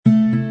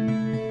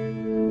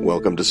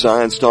Welcome to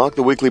Science Talk,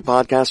 the weekly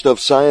podcast of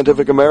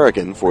Scientific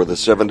American for the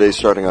 7 days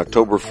starting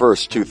October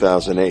 1st,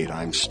 2008.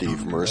 I'm Steve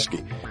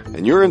Mirsky,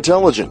 and you're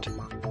intelligent.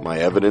 My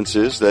evidence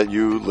is that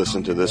you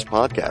listen to this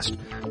podcast.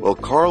 Well,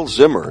 Carl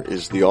Zimmer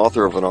is the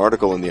author of an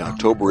article in the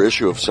October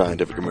issue of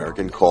Scientific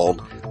American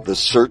called The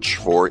Search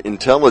for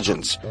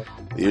Intelligence.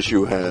 The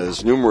issue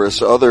has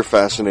numerous other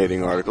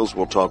fascinating articles.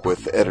 We'll talk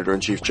with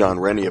Editor-in-Chief John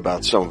Rennie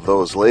about some of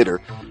those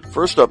later.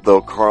 First up,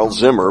 though, Carl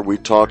Zimmer. We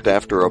talked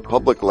after a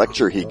public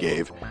lecture he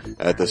gave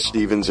at the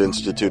Stevens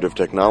Institute of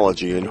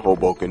Technology in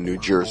Hoboken, New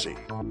Jersey.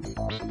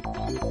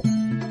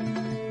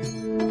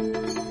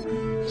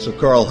 So,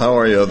 Carl, how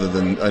are you other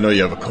than, I know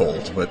you have a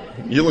cold, but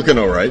you're looking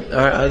all right.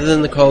 Other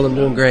than the cold, I'm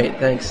doing great.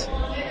 Thanks.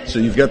 So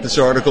you've got this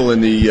article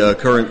in the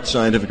current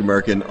Scientific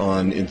American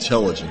on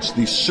intelligence.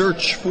 The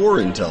search for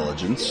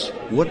intelligence.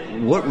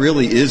 What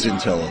really is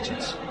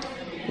intelligence?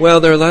 Well,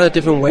 there are a lot of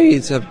different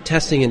ways of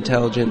testing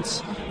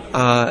intelligence,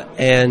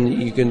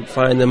 and you can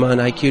find them on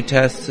IQ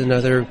tests and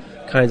other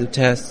kinds of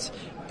tests,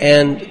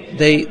 and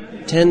they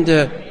tend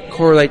to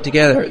correlate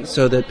together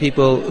so that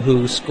people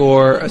who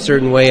score a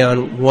certain way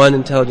on one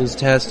intelligence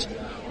test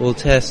will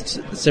test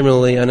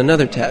similarly on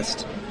another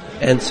test.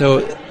 And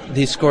so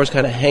these scores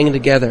kind of hang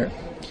together.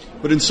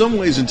 But in some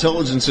ways,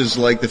 intelligence is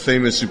like the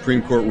famous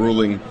Supreme Court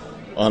ruling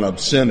on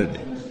obscenity,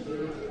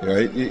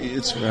 right?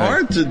 It's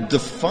hard to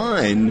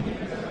define,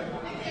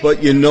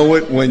 but you know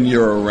it when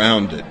you're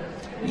around it.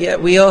 Yeah,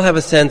 we all have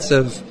a sense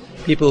of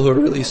people who are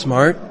really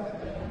smart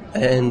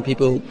and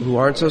people who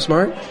aren't so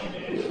smart.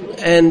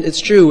 And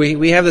it's true,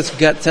 we have this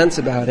gut sense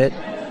about it.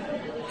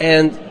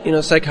 And,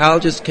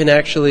 psychologists can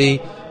actually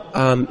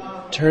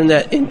turn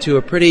that into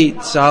a pretty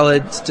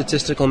solid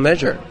statistical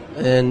measure.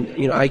 And,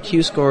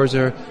 IQ scores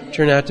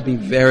turn out to be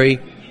very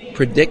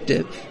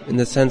predictive in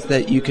the sense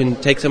that you can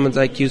take someone's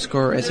IQ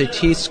score or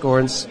SAT score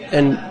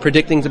and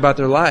predict things about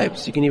their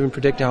lives. You can even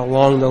predict how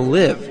long they'll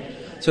live.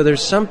 So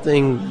there's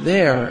something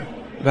there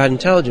about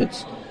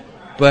intelligence,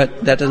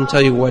 but that doesn't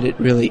tell you what it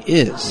really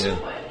is. Yeah.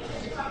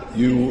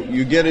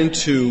 You get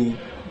into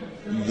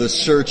the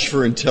search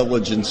for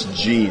intelligence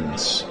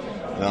genes.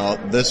 Now,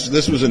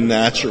 this was a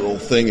natural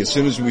thing. As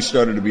soon as we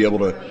started to be able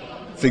to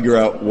figure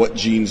out what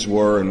genes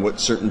were and what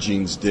certain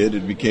genes did,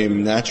 it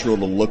became natural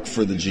to look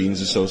for the genes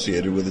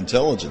associated with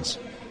intelligence.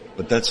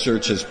 But that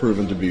search has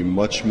proven to be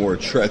much more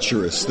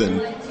treacherous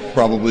than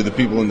probably the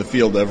people in the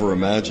field ever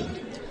imagined.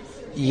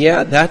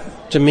 Yeah,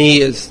 that to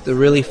me is the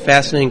really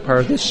fascinating part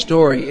of this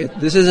story.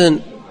 This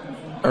isn't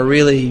a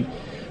really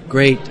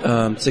great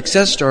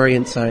success story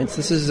in science.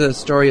 This is a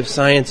story of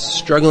science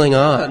struggling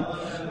on.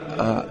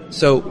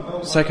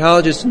 So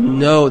psychologists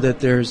know that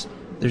there's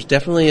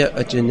definitely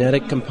a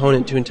genetic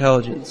component to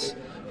intelligence.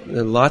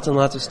 There are lots and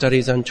lots of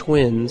studies on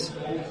twins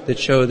that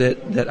show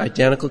that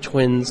identical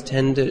twins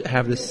tend to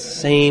have the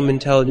same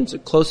intelligence, a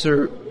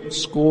closer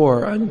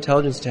score on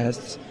intelligence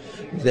tests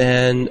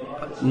than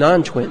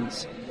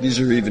non-twins. These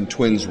are even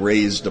twins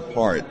raised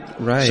apart,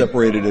 right,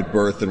 separated at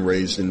birth and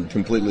raised in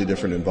completely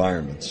different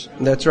environments.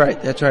 That's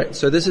right.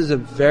 So this is a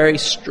very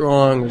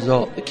strong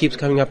result. It keeps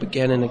coming up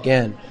again and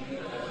again.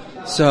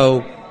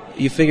 So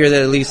you figure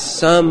that at least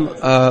some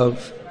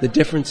of the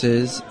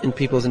differences in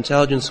people's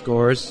intelligence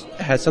scores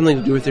has something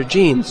to do with their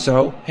genes.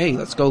 So, hey,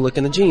 let's go look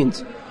in the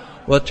genes.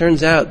 Well, it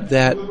turns out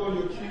that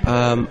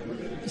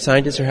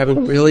scientists are having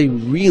a really,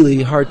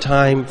 really hard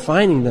time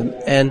finding them.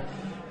 And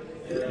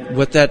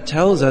what that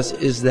tells us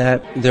is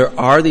that there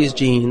are these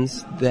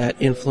genes that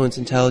influence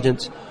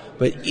intelligence,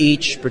 but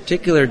each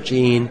particular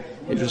gene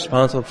is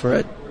responsible for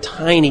a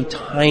tiny,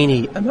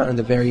 tiny amount of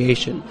the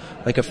variation,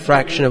 like a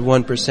fraction of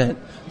 1%. So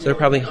there are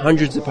probably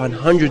hundreds upon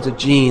hundreds of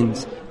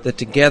genes that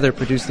together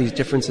produce these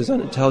differences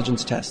on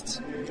intelligence tests.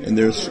 And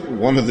there's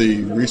one of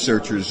the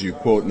researchers you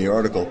quote in the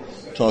article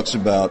talks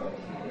about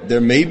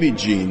there may be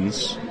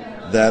genes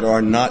that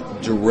are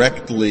not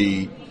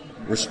directly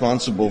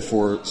responsible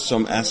for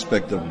some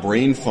aspect of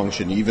brain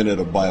function, even at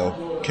a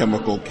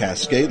biochemical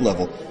cascade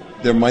level.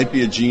 There might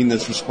be a gene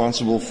that's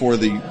responsible for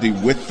the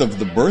width of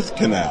the birth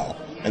canal,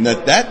 and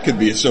that could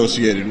be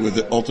associated with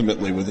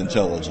ultimately with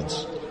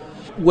intelligence.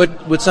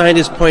 What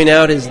scientists point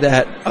out is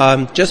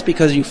that just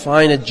because you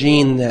find a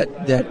gene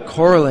that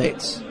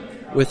correlates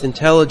with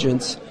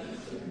intelligence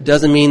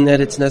doesn't mean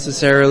that it's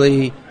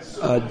necessarily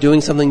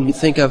doing something you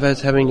think of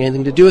as having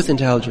anything to do with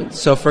intelligence.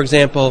 So, for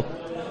example,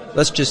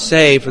 let's just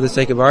say, for the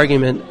sake of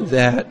argument,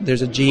 that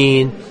there's a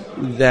gene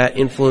that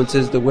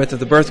influences the width of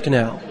the birth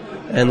canal.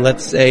 And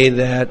let's say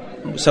that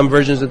some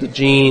versions of the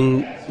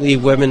gene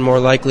leave women more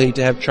likely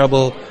to have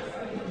trouble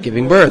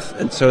giving birth,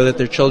 and so that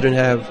their children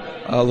have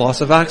a loss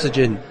of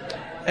oxygen.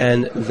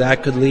 And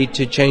that could lead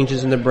to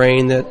changes in the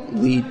brain that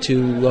lead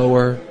to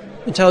lower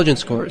intelligence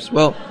scores.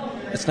 Well,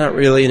 it's not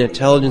really an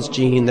intelligence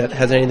gene that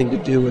has anything to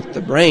do with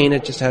the brain.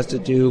 It just has to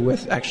do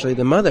with actually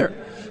the mother.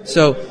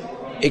 So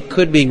it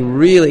could be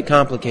really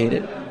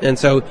complicated. And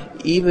so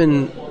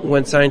even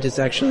when scientists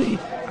actually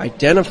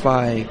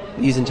identify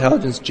these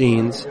intelligence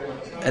genes,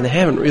 and they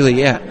haven't really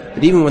yet,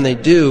 but even when they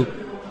do,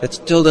 that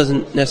still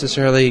doesn't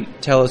necessarily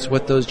tell us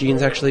what those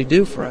genes actually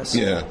do for us.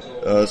 Yeah.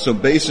 So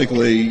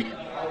basically,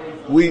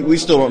 we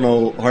still don't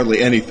know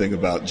hardly anything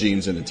about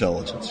genes and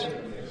intelligence.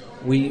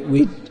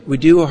 We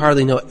do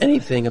hardly know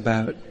anything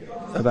about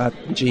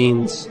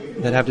genes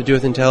that have to do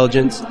with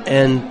intelligence,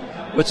 and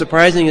what's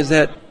surprising is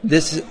that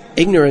this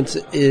ignorance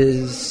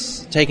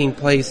is taking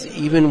place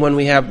even when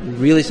we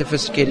have really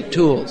sophisticated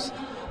tools.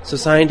 So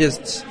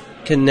scientists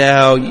can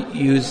now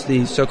use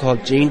these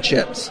so-called gene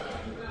chips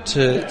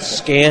to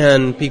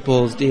scan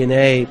people's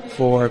DNA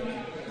for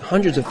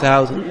hundreds of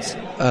thousands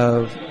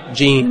of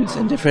genes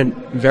and different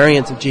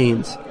variants of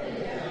genes.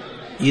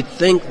 You'd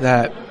think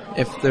that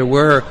if there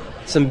were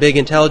some big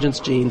intelligence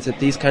genes, that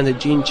these kinds of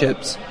gene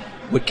chips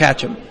would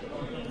catch them.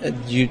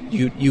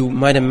 You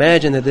might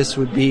imagine that this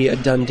would be a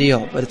done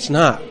deal, but it's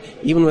not.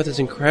 Even with this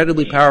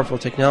incredibly powerful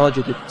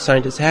technology that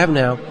scientists have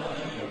now,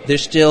 they're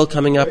still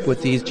coming up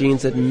with these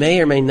genes that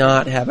may or may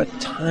not have a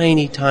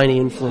tiny, tiny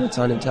influence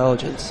on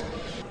intelligence.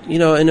 You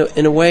know,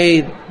 in a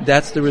way,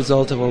 that's the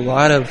result of a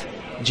lot of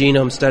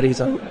genome studies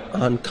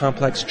on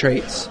complex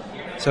traits.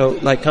 So,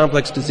 like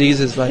complex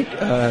diseases like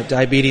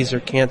diabetes or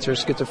cancer,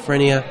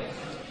 schizophrenia,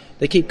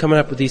 they keep coming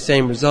up with these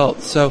same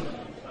results. So,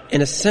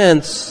 in a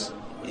sense,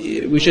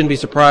 we shouldn't be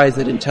surprised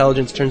that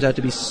intelligence turns out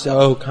to be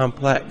so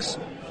complex.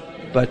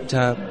 But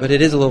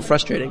it is a little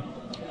frustrating.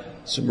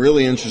 Some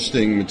really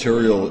interesting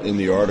material in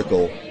the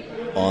article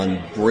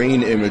on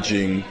brain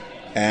imaging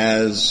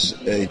as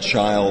a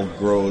child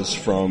grows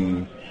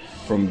from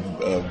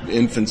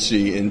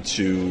infancy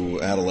into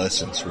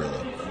adolescence,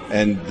 really,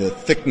 and the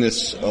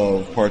thickness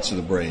of parts of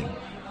the brain.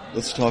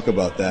 Let's talk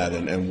about that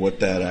and what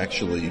that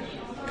actually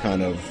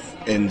kind of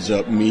ends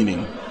up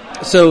meaning.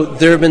 So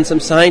there have been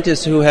some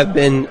scientists who have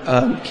been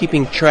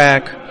keeping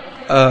track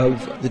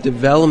of the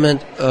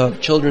development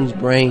of children's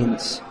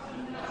brains.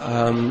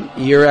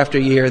 Year after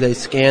year, they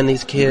scan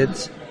these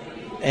kids,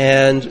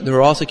 and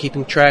they're also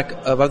keeping track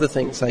of other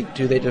things, like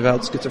do they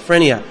develop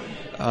schizophrenia?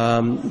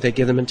 They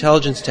give them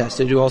intelligence tests.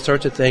 They do all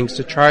sorts of things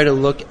to try to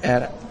look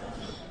at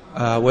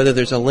whether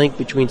there's a link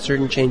between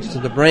certain changes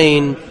in the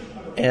brain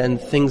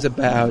and things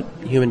about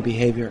human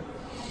behavior.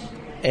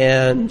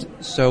 And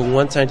so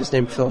one scientist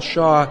named Phil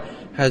Shaw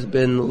has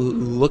been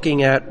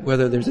looking at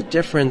whether there's a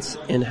difference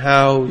in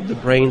how the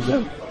brains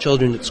of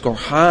children that score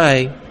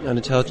high on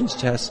intelligence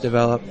tests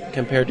develop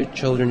compared to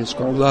children who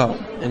score low.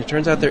 And it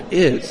turns out there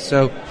is.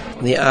 So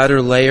the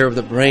outer layer of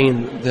the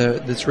brain,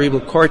 the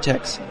cerebral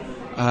cortex,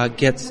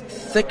 gets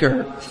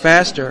thicker,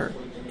 faster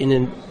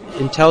in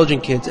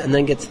intelligent kids, and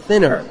then gets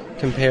thinner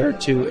compared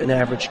to an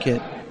average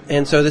kid.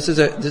 And so this is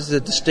a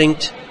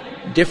distinct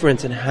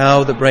difference in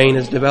how the brain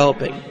is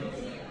developing.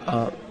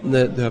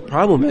 The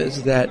problem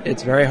is that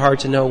it's very hard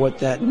to know what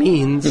that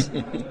means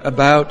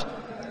about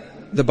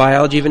the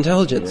biology of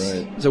intelligence.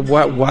 Right. So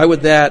why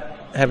would that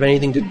have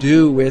anything to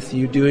do with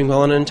you doing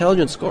well on an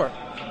intelligence score?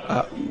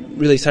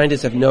 Really,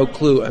 scientists have no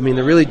clue. I mean,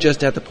 they're really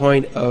just at the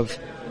point of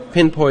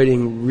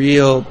pinpointing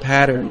real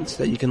patterns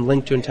that you can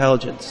link to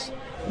intelligence.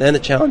 Then the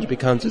challenge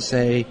becomes to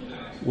say,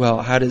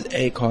 well, how does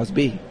A cause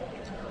B?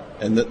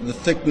 And the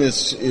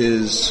thickness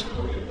is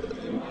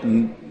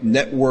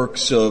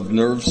networks of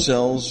nerve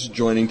cells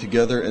joining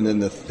together, and then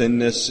the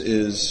thinness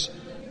is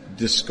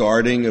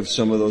discarding of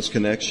some of those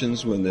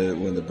connections when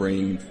the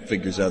brain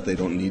figures out they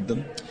don't need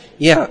them.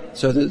 Yeah,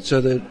 so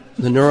the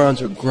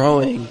neurons are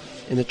growing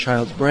in the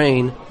child's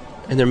brain,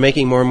 and they're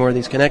making more and more of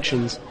these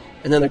connections,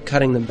 and then they're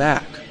cutting them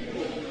back.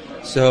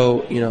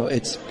 So,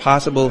 it's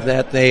possible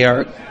that they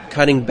are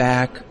cutting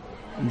back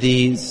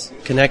these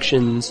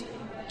connections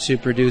to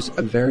produce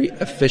a very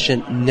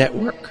efficient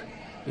network.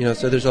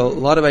 So there's a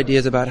lot of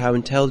ideas about how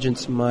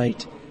intelligence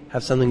might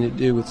have something to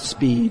do with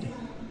speed,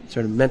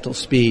 sort of mental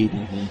speed.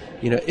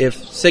 Mm-hmm.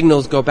 If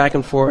signals go back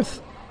and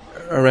forth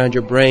around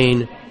your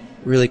brain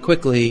really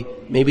quickly,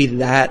 maybe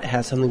that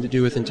has something to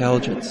do with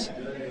intelligence.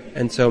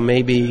 And so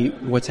maybe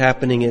what's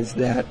happening is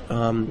that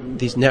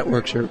these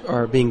networks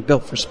are being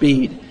built for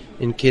speed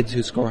in kids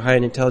who score high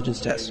in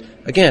intelligence tests.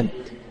 Again,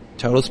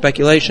 total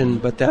speculation,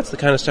 but that's the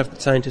kind of stuff that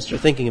scientists are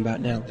thinking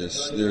about now.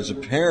 There's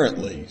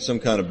apparently some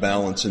kind of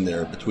balance in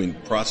there between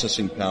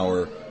processing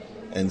power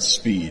and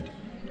speed.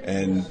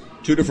 And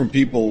two different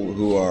people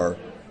who are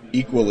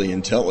equally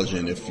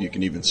intelligent, if you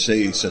can even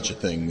say such a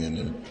thing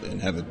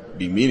and have it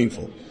be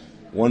meaningful.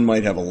 One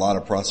might have a lot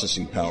of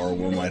processing power,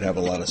 one might have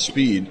a lot of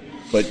speed,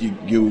 but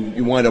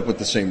you wind up with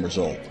the same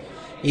result.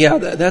 Yeah,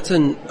 that's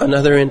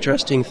another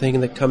interesting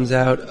thing that comes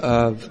out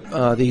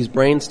of these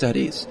brain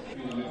studies.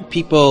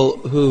 People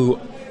who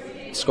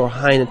score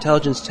high in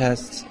intelligence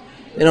tests,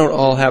 they don't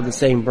all have the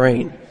same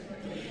brain.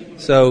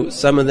 So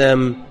some of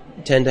them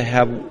tend to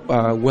have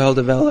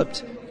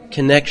well-developed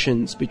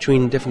connections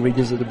between different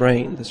regions of the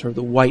brain, the sort of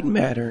the white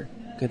matter.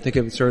 You can think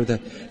of sort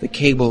of the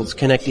cables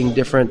connecting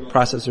different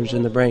processors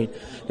in the brain.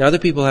 Now other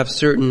people have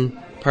certain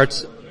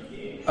parts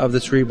of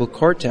the cerebral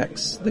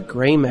cortex, the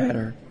gray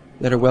matter,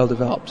 that are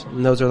well-developed,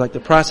 and those are like the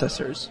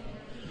processors.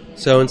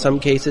 So in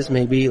some cases,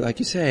 maybe, like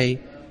you say,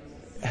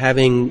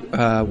 having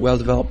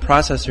well-developed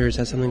processors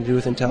has something to do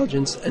with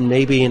intelligence, and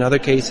maybe in other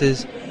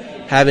cases,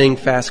 having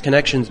fast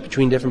connections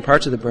between different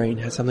parts of the brain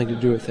has something to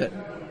do with it.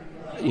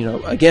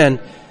 Again,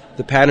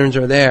 the patterns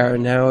are there,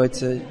 and now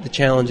the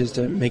challenge is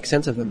to make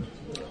sense of them.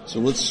 So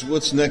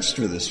what's next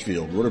for this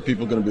field? What are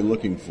people going to be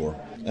looking for,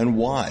 and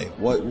why?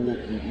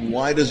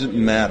 Why does it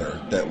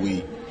matter that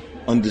we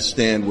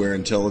understand where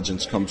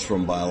intelligence comes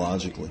from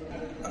biologically?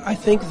 I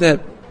think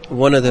that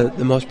one of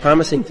the most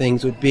promising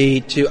things would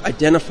be to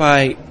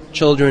identify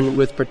children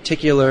with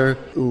particular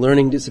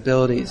learning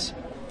disabilities.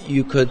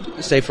 You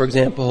could say, for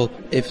example,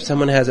 if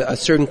someone has a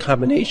certain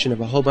combination of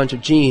a whole bunch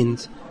of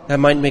genes, that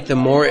might make them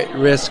more at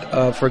risk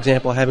of, for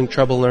example, having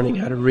trouble learning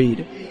how to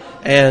read.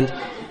 And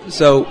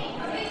so,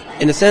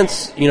 in a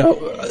sense,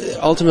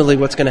 ultimately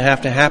what's going to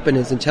happen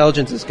is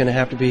intelligence is going to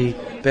have to be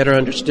better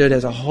understood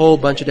as a whole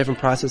bunch of different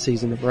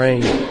processes in the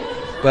brain.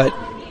 But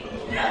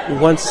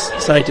once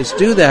scientists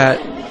do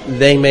that,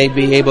 they may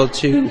be able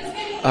to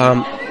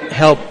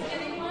help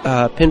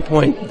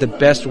pinpoint the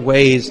best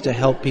ways to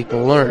help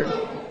people learn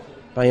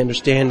by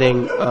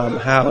understanding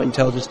how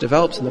intelligence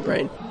develops in the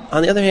brain.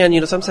 On the other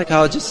hand, some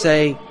psychologists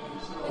say,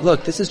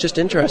 look, this is just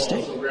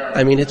interesting.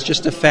 I mean, it's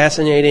just a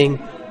fascinating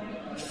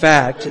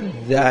fact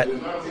that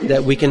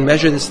we can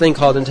measure this thing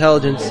called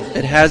intelligence.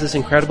 It has this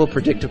incredible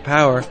predictive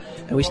power,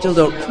 and we still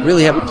don't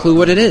really have a clue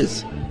what it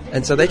is.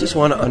 And so they just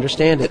want to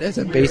understand it as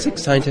a basic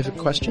scientific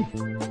question.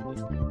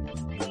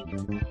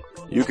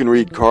 You can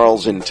read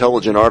Carl's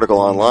intelligent article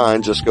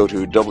online. Just go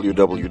to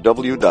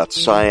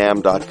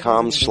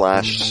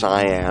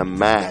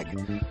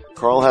www.siam.com/SiamMag.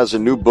 Carl has a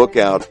new book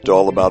out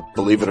all about,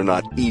 believe it or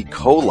not, E.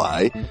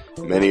 coli,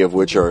 many of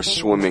which are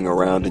swimming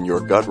around in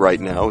your gut right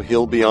now.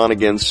 He'll be on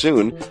again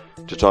soon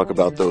to talk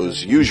about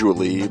those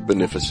usually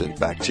beneficent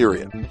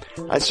bacteria.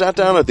 I sat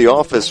down at the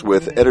office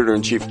with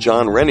Editor-in-Chief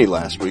John Rennie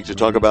last week to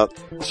talk about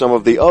some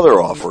of the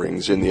other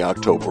offerings in the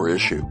October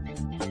issue.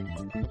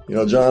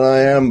 John,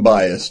 I am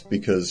biased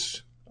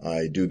because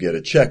I do get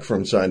a check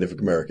from Scientific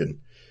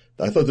American.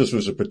 I thought this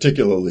was a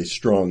particularly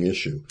strong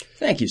issue.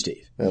 Thank you,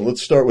 Steve. And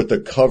let's start with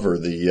the cover,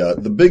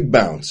 the big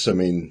bounce. I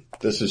mean,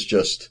 this is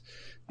just,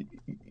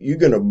 you're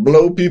going to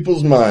blow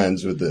people's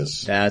minds with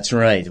this. That's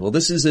right. Well,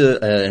 this is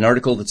an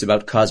article that's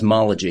about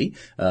cosmology,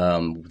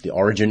 the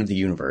origin of the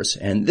universe.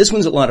 And this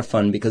one's a lot of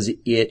fun because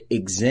it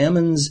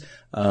examines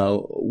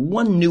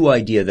one new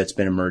idea that's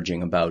been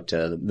emerging about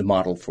the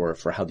model for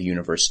how the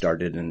universe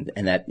started,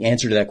 and that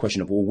answer to that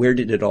question of, well, where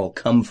did it all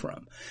come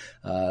from?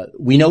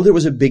 We know there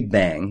was a Big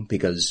Bang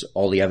because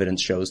all the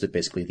evidence shows that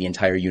basically the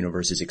entire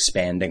universe is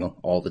expanding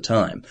all the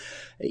time.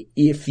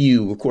 If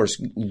you, of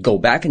course, go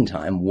back in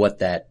time, what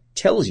that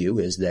tells you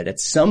is that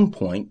at some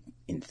point,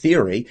 in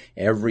theory,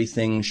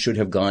 everything should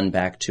have gone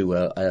back to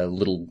a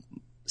little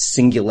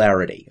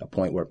singularity, a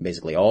point where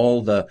basically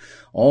all the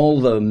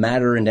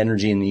matter and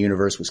energy in the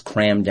universe was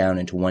crammed down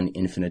into one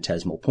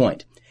infinitesimal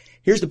point.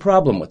 Here's the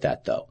problem with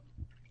that, though.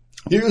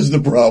 Here's the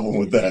problem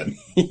with that.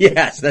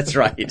 Yes, that's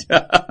right.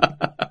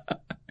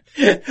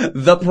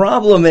 The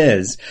problem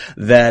is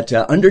that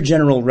under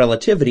general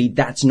relativity,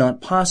 that's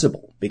not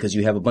possible because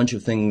you have a bunch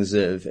of things,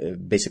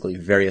 basically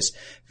various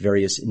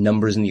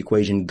numbers in the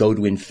equation go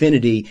to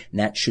infinity, and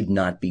that should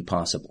not be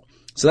possible.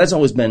 So that's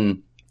always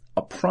been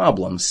a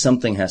problem.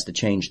 Something has to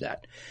change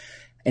that.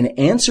 An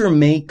answer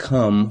may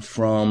come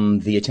from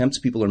the attempts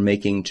people are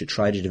making to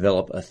try to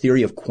develop a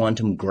theory of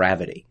quantum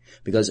gravity,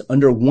 because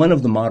under one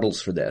of the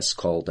models for this,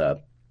 called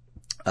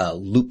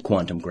loop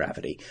quantum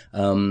gravity,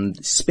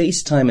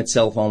 space-time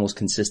itself almost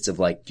consists of,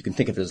 you can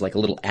think of it as like a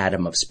little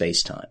atom of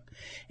space-time.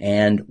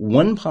 And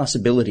one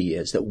possibility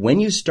is that when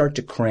you start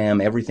to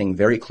cram everything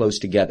very close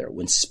together,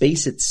 when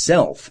space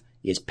itself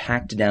is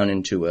packed down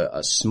into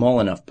a small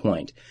enough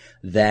point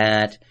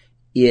that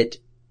it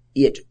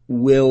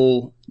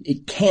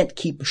can't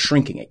keep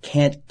shrinking. It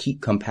can't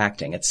keep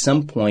compacting. At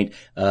some point,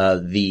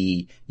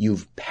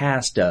 you've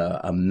passed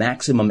a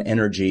maximum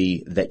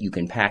energy that you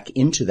can pack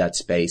into that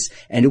space,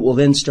 and it will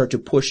then start to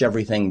push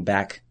everything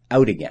back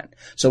out again.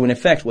 So in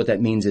effect, what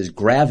that means is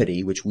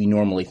gravity, which we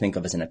normally think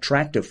of as an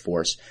attractive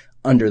force,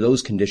 under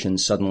those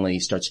conditions suddenly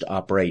starts to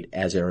operate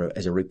as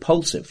a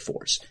repulsive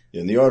force.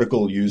 And the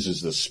article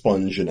uses the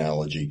sponge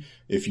analogy.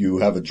 If you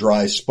have a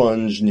dry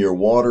sponge near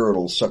water,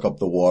 it'll suck up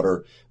the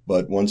water.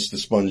 But once the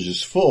sponge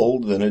is full,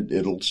 then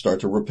it'll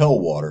start to repel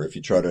water. If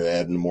you try to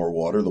add in more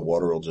water, the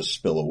water will just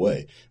spill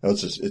away. Now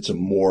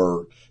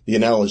the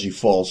analogy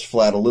falls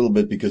flat a little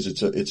bit because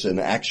it's an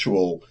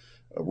actual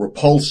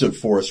repulsive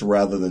force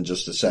rather than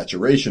just a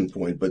saturation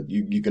point, but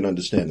you can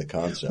understand the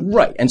concept.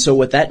 Right. And so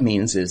what that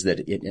means is that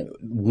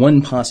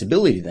one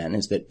possibility then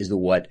is that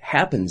what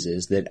happens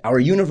is that our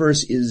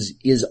universe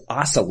is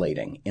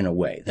oscillating in a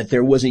way, that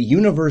there was a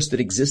universe that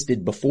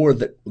existed before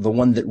the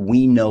one that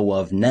we know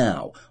of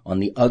now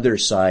on the other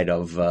side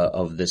of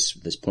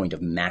this point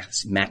of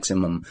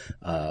maximum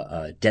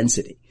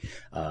density.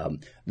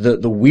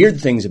 The weird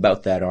things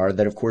about that are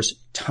that, of course,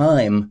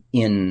 time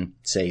in,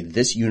 say,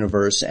 this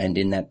universe and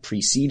in that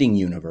preceding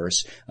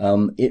universe,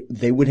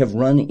 they would have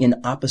run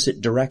in opposite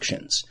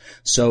directions.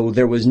 So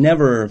there was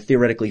never,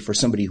 theoretically, for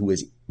somebody who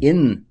is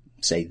in,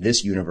 say,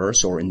 this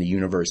universe or in the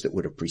universe that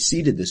would have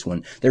preceded this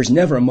one, there's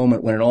never a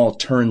moment when it all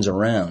turns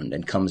around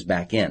and comes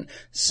back in.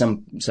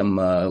 Some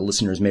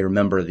listeners may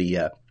remember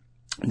the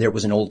There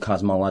was an old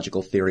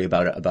cosmological theory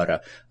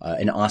about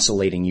an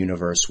oscillating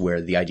universe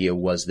where the idea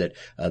was that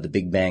the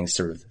Big Bang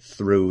sort of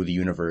threw the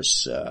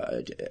universe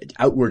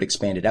outward,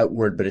 expanded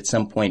outward, but at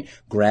some point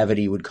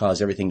gravity would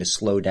cause everything to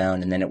slow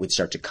down and then it would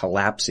start to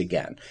collapse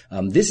again.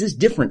 This is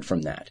different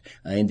from that,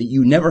 in that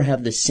you never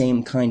have the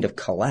same kind of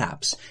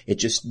collapse. It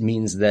just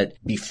means that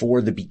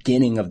before the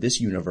beginning of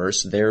this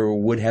universe, there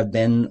would have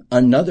been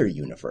another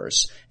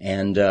universe,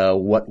 and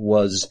what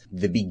was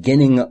the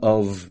beginning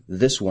of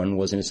this one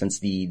was, in a sense,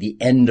 the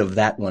end of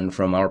that one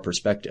from our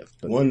perspective.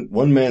 But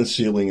one man's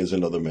ceiling is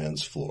another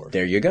man's floor.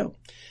 there you go.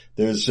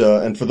 There's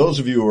and for those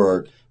of you who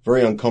are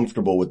very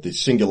uncomfortable with the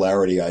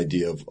singularity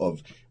idea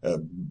of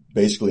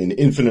basically an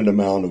infinite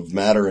amount of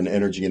matter and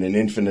energy in an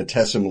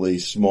infinitesimally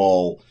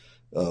small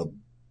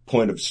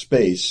point of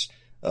space,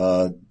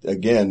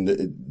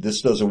 again,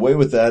 this does away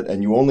with that,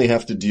 and you only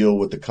have to deal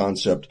with the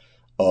concept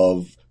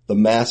of the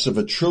mass of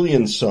 1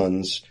 trillion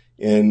suns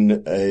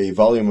in a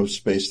volume of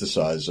space the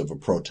size of a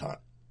proton.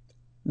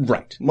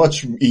 Right.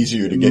 Much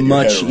easier to get your head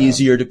Much around.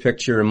 easier to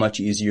picture and much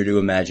easier to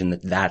imagine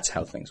that that's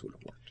how things would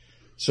have worked.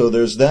 So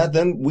there's that.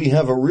 Then we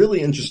have a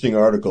really interesting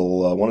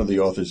article. One of the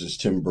authors is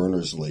Tim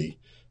Berners-Lee,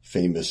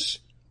 famous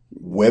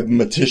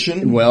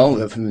webmatician. Well,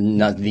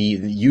 not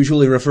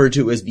usually referred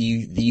to as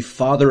the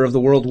father of the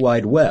World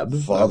Wide Web.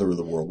 Father of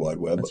the World Wide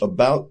Web,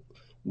 about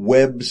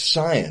web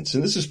science.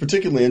 And this is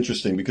particularly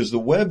interesting because the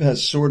web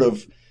has sort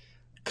of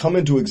come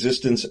into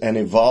existence and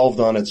evolved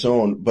on its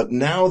own, but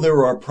now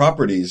there are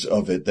properties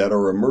of it that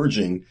are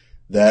emerging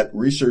that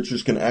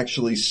researchers can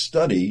actually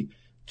study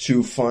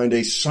to find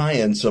a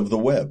science of the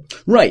web.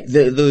 Right.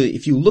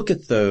 If you look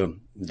at the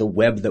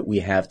web that we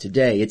have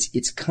today,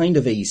 it's kind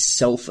of a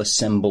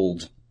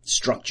self-assembled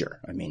structure.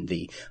 I mean,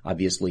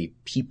 obviously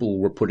people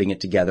were putting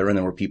it together, and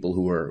there were people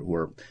who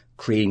were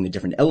creating the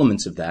different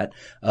elements of that,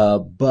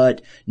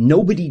 but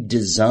nobody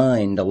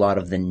designed a lot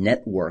of the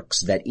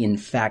networks that in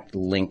fact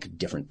link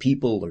different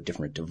people or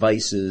different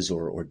devices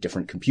or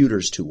different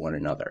computers to one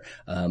another.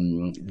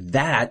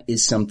 That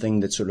is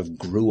something that sort of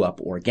grew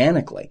up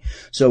organically.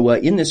 So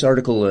in this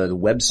article, The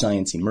Web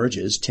Science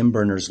Emerges, Tim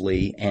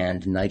Berners-Lee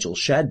and Nigel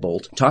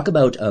Shadbolt talk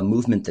about a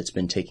movement that's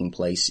been taking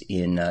place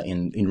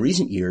in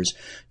recent years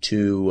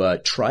to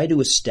try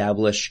to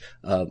establish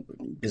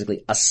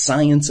basically a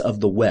science of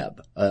the web,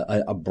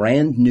 a brand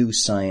new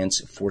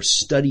science for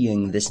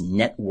studying this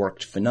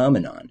networked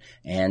phenomenon.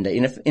 And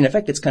in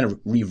effect, it's kind of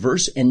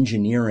reverse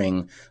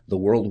engineering the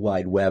World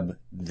Wide Web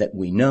that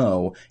we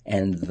know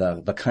and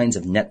the kinds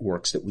of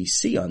networks that we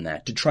see on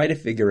that to try to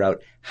figure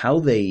out how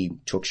they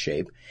took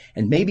shape.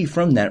 And maybe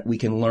from that, we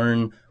can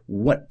learn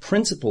what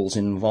principles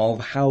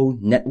involve how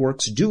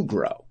networks do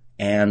grow.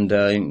 And,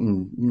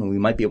 we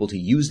might be able to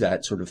use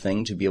that sort of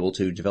thing to be able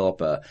to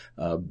develop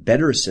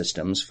better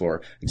systems,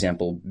 for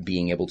example,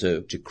 being able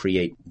to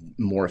create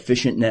more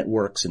efficient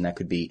networks, and that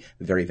could be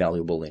very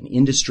valuable in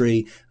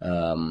industry.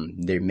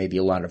 There may be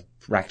a lot of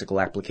practical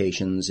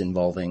applications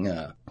involving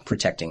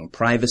protecting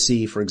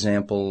privacy, for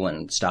example,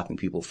 and stopping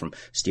people from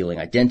stealing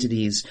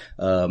identities.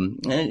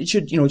 And it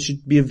should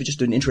be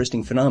just an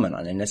interesting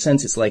phenomenon. In a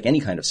sense, it's like any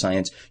kind of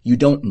science. You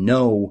don't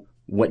know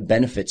what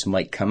benefits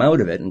might come out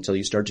of it until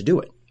you start to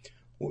do it.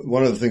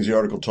 One of the things the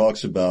article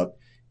talks about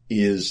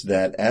is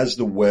that as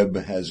the web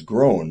has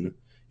grown,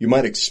 you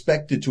might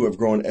expect it to have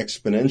grown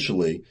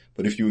exponentially,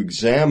 but if you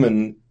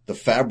examine the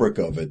fabric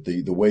of it,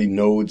 the way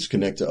nodes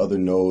connect to other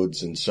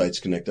nodes and sites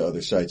connect to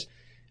other sites,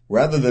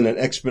 rather than an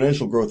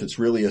exponential growth, it's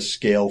really a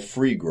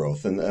scale-free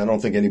growth, and I don't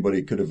think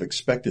anybody could have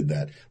expected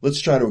that.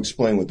 Let's try to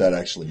explain what that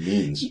actually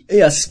means.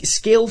 Yes,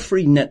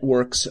 scale-free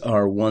networks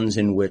are ones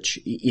in which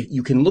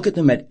you can look at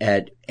them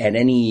at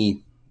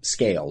any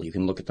scale. You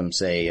can look at them,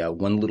 say,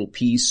 one little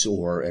piece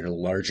or at a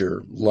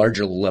larger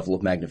level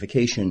of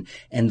magnification,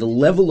 and the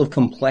level of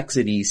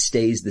complexity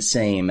stays the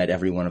same at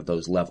every one of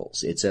those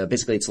levels. It's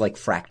basically like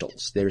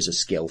fractals. There's a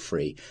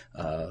scale-free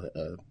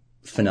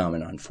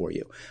phenomenon for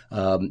you.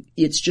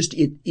 It's just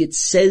it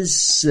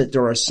says that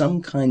there are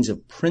some kinds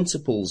of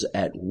principles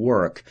at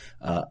work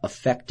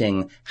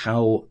affecting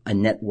how a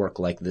network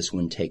like this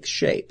one takes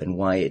shape, and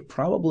why it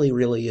probably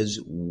really is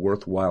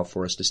worthwhile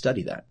for us to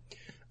study that.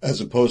 As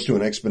opposed to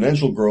an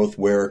exponential growth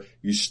where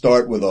you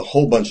start with a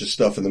whole bunch of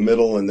stuff in the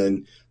middle and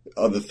then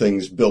other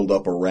things build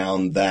up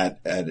around that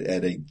at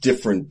a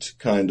different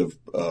kind of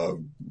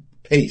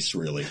pace,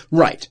 really.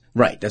 Right.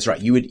 That's right.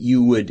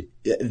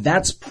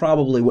 That's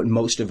probably what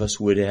most of us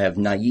would have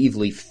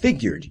naively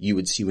figured you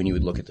would see when you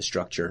would look at the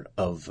structure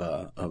of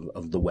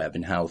the web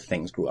and how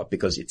things grew up,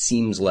 because it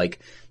seems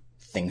like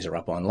things are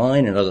up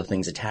online and other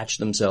things attach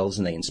themselves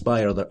and they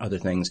inspire other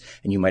things,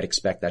 and you might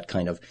expect that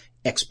kind of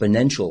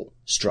exponential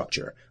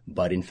structure.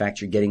 But in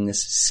fact, you're getting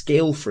this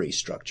scale-free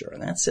structure.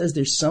 And that says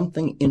there's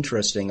something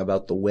interesting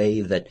about the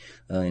way that,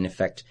 in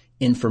effect,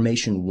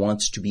 information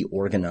wants to be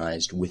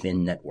organized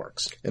within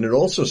networks. And it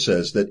also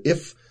says that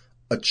if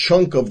a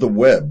chunk of the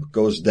web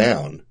goes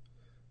down,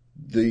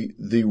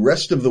 the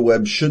rest of the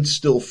web should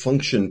still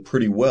function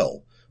pretty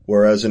well.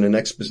 Whereas in an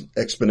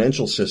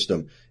exponential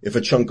system, if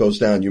a chunk goes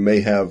down, you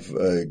may have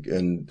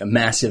a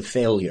massive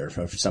failure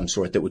of some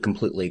sort that would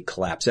completely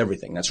collapse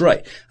everything. That's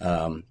right.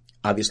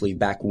 Obviously,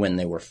 back when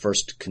they were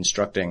first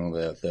constructing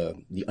the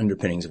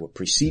underpinnings of what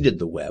preceded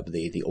the web,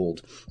 the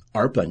old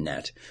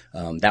ARPANET,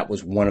 that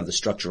was one of the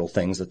structural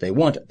things that they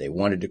wanted. They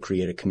wanted to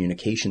create a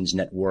communications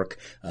network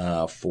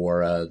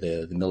for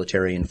the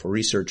military and for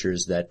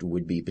researchers that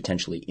would be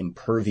potentially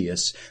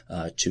impervious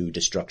to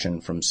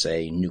destruction from,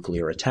 say,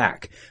 nuclear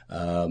attack.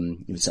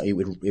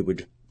 It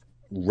would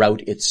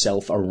route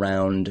itself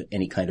around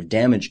any kind of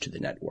damage to the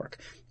network.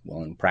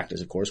 Well, in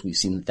practice, of course, we've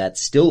seen that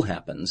still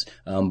happens,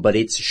 but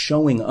it's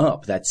showing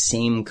up. That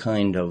same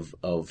kind of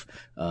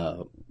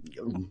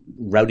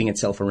routing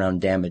itself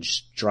around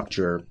damaged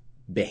structure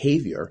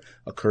behavior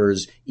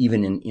occurs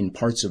even in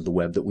parts of the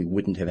web that we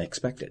wouldn't have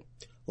expected.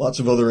 Lots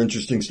of other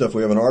interesting stuff.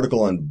 We have an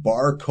article on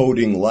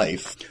barcoding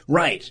life.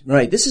 Right.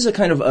 This is a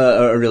kind of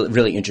a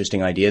really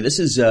interesting idea. This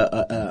is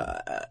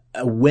a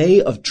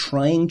way of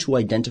trying to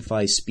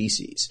identify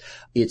species.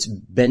 It's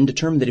been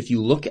determined that if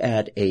you look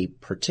at a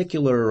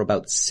particular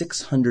about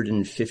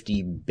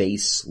 650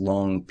 base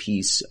long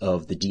piece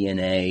of the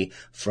DNA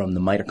from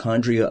the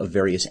mitochondria of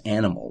various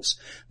animals,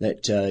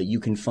 that you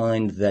can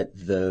find that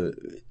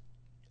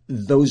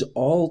those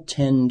all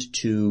tend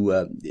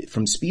to,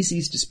 from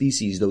species to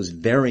species, those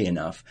vary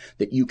enough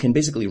that you can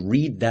basically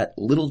read that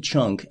little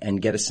chunk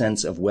and get a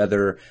sense of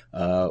whether,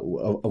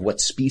 of what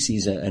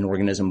species an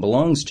organism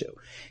belongs to.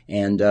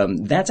 And,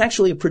 that's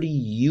actually a pretty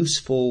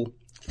useful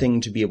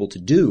thing to be able to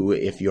do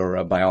if you're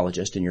a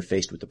biologist and you're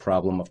faced with the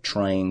problem of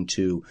trying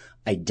to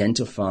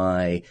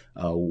identify,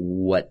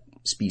 what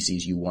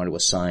species you want to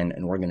assign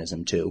an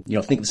organism to.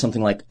 Think of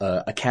something like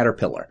a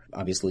caterpillar.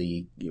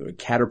 Obviously,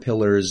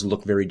 caterpillars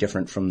look very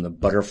different from the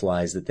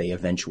butterflies that they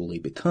eventually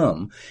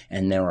become,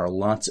 and there are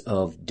lots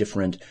of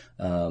different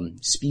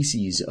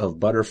species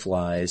of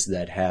butterflies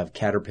that have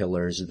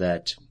caterpillars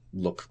that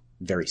look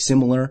very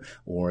similar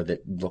or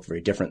that look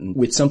very different. And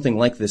with something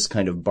like this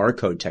kind of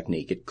barcode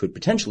technique, it could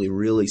potentially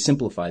really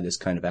simplify this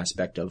kind of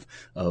aspect of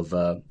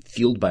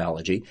field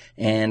biology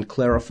and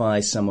clarify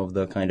some of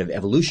the kind of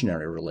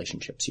evolutionary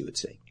relationships you would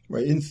see.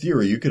 Right. In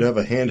theory, you could have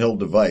a handheld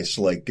device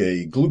like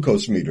a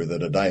glucose meter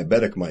that a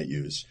diabetic might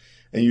use,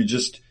 and you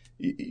just,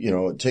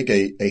 take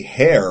a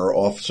hair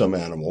off some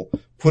animal,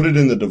 put it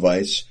in the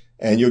device,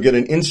 and you'll get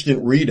an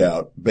instant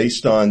readout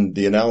based on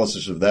the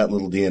analysis of that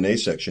little DNA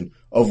section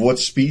of what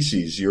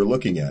species you're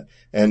looking at.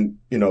 And,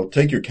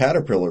 take your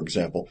caterpillar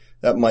example.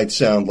 That might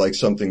sound like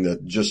something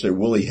that just a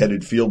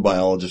woolly-headed field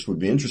biologist would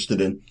be interested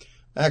in.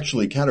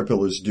 Actually,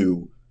 caterpillars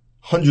do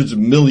hundreds of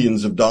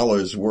millions of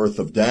dollars worth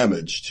of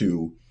damage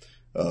to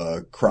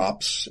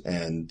crops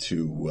and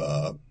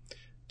to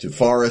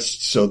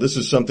forests. So this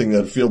is something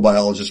that a field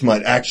biologist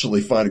might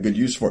actually find a good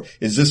use for.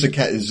 Is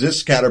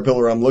this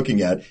caterpillar I'm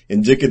looking at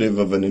indicative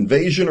of an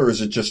invasion, or is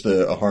it just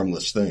a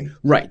harmless thing?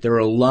 Right. There are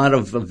a lot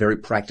of very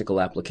practical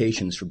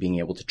applications for being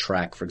able to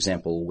track, for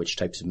example, which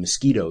types of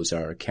mosquitoes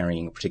are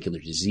carrying a particular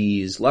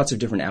disease. Lots of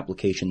different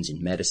applications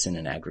in medicine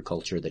and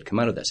agriculture that come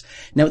out of this.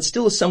 Now, it's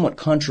still a somewhat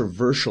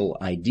controversial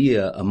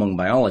idea among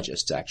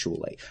biologists,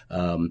 actually.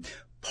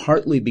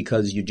 Partly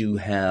because you do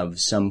have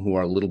some who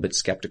are a little bit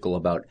skeptical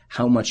about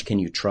how much can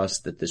you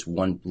trust that this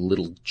one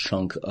little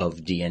chunk of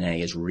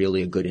DNA is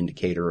really a good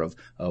indicator of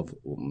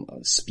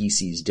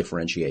species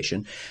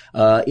differentiation.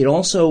 It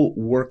also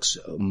works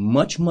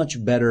much,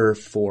 much better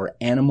for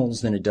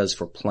animals than it does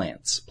for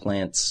plants.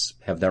 Plants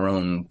have their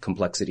own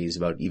complexities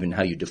about even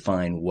how you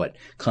define what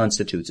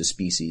constitutes a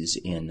species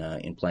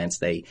in plants.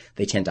 They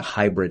tend to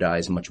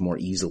hybridize much more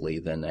easily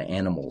than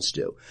animals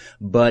do.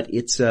 But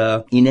it's,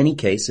 in any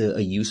case,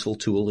 a useful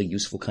tool, a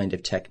useful kind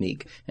of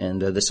technique.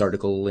 And this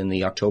article in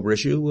the October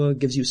issue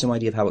gives you some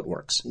idea of how it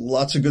works.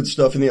 Lots of good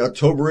stuff in the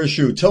October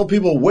issue. Tell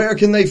people, where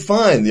can they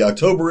find the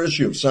October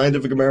issue of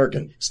Scientific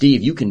American?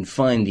 Steve, you can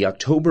find the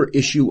October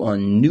issue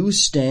on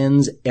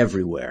newsstands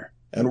everywhere.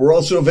 And we're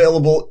also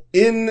available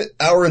in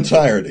our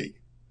entirety.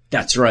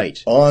 That's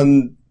right.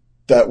 On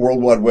that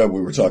World Wide Web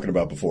we were talking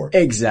about before.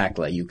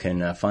 Exactly. You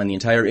can find the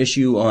entire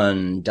issue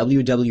on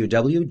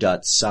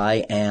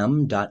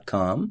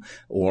www.sciam.com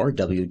or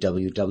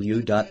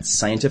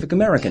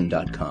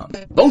www.scientificamerican.com.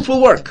 Both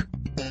will work.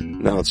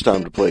 Now it's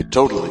time to play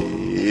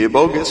Totally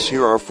Bogus.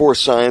 Here are 4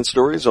 science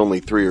stories. Only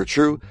 3 are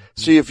true.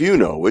 See if you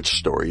know which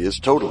story is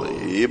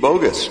totally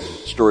bogus.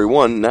 Story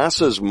 1,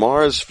 NASA's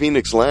Mars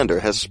Phoenix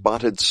lander has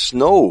spotted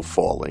snow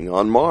falling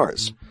on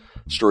Mars.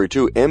 Story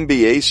 2,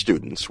 MBA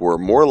students were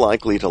more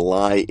likely to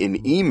lie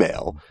in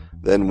email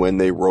than when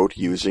they wrote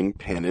using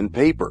pen and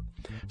paper.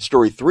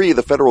 Story 3,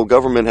 the federal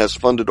government has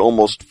funded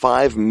almost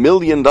 $5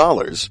 million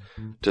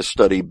to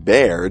study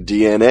bear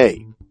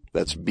DNA.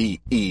 That's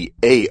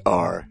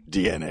B-E-A-R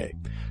DNA.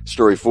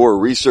 Story 4,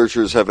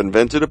 researchers have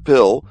invented a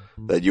pill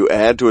that you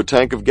add to a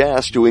tank of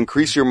gas to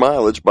increase your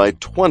mileage by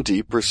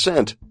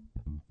 20%.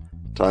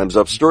 Time's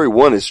up. Story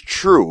 1 is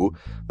true.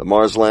 The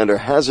Mars lander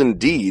has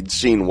indeed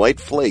seen white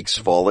flakes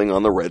falling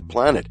on the red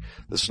planet.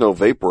 The snow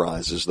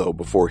vaporizes, though,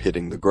 before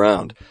hitting the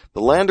ground.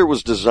 The lander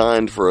was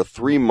designed for a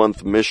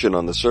 3-month mission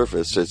on the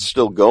surface. It's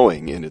still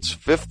going in its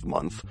 5th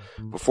month.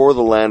 Before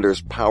the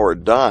lander's power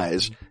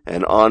dies,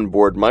 an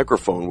onboard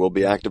microphone will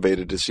be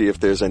activated to see if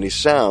there's any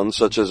sound,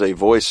 such as a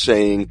voice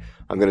saying,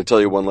 "I'm going to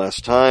tell you one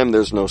last time,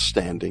 there's no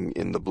standing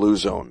in the blue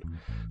zone."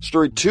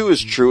 Story 2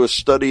 is true. A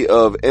study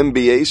of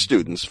MBA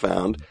students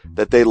found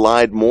that they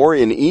lied more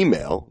in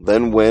email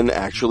than when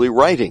actually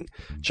writing.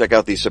 Check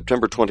out the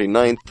September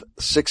 29th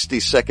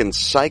 60-second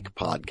Psych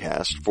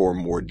podcast for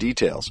more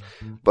details.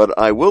 But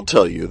I will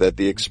tell you that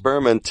the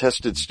experiment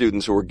tested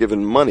students who were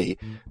given money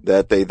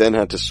that they then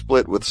had to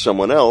split with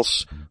someone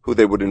else who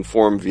they would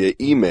inform via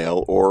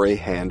email or a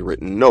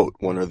handwritten note,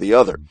 one or the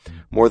other.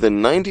 More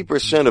than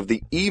 90% of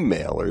the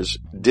emailers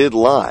did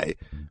lie,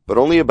 but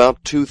only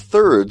about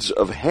 2/3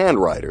 of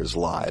handwriters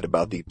lied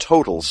about the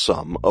total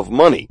sum of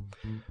money.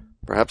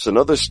 Perhaps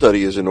another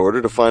study is in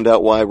order to find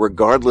out why,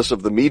 regardless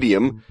of the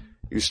medium,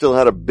 you still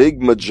had a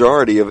big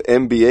majority of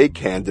MBA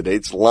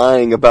candidates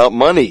lying about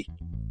money.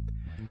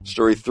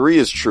 Story 3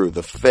 is true.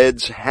 The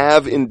feds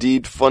have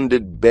indeed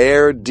funded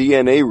Bear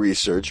DNA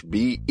research,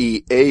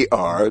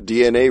 BEAR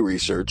DNA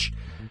research,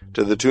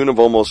 to the tune of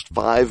almost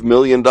 $5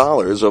 million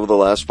over the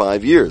last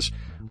 5 years,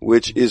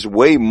 which is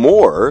way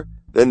more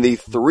than the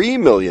 $3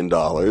 million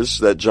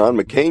that John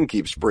McCain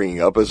keeps bringing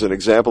up as an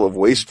example of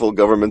wasteful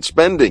government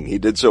spending. He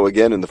did so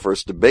again in the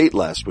first debate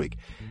last week.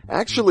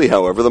 Actually,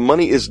 however, the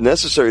money is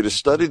necessary to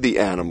study the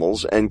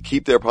animals and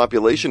keep their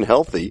population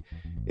healthy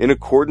in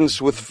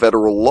accordance with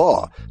federal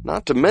law,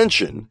 not to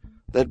mention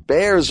that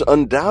bears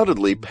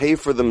undoubtedly pay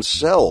for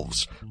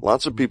themselves.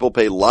 Lots of people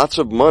pay lots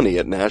of money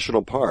at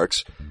national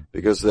parks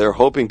because they're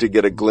hoping to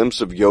get a glimpse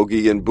of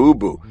Yogi and Boo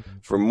Boo.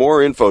 For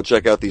more info,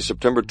 check out the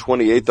September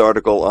 28th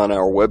article on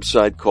our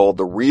website called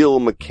The Real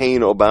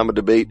McCain-Obama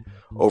Debate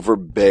Over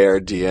Bear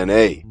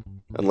DNA,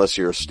 unless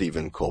you're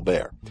Stephen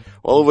Colbert.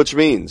 All of which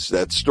means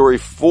that story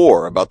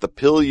 4 about the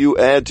pill you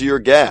add to your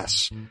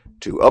gas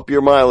to up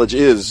your mileage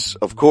is,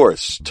 of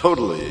course,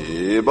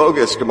 totally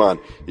bogus. Come on,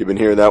 you've been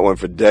hearing that one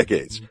for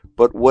decades.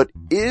 But what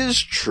is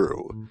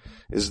true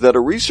is that a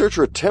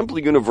researcher at Temple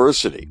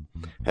University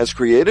has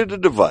created a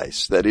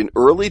device that in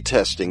early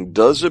testing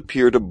does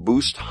appear to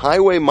boost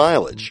highway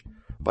mileage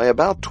by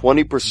about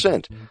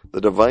 20%.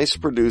 The device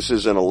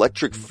produces an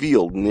electric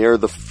field near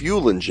the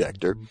fuel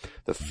injector.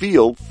 The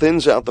field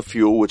thins out the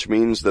fuel, which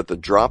means that the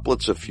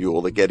droplets of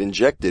fuel that get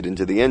injected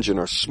into the engine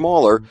are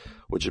smaller,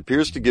 which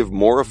appears to give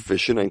more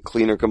efficient and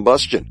cleaner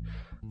combustion.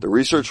 The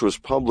research was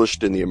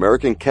published in the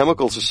American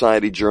Chemical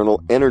Society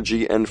journal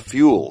Energy and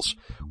Fuels,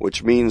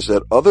 which means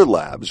that other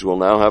labs will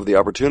now have the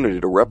opportunity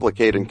to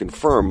replicate and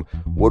confirm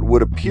what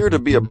would appear to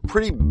be a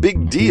pretty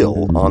big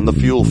deal on the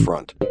fuel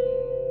front.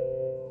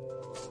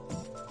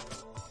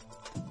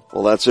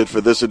 Well, that's it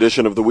for this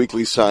edition of the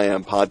Weekly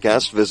SciAm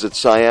Podcast. Visit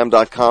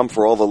SciAm.com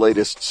for all the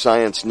latest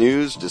science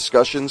news,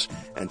 discussions,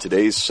 and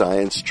today's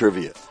science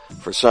trivia.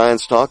 For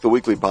Science Talk, the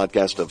weekly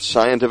podcast of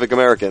Scientific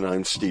American,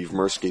 I'm Steve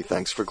Mirsky.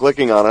 Thanks for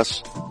clicking on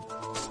us.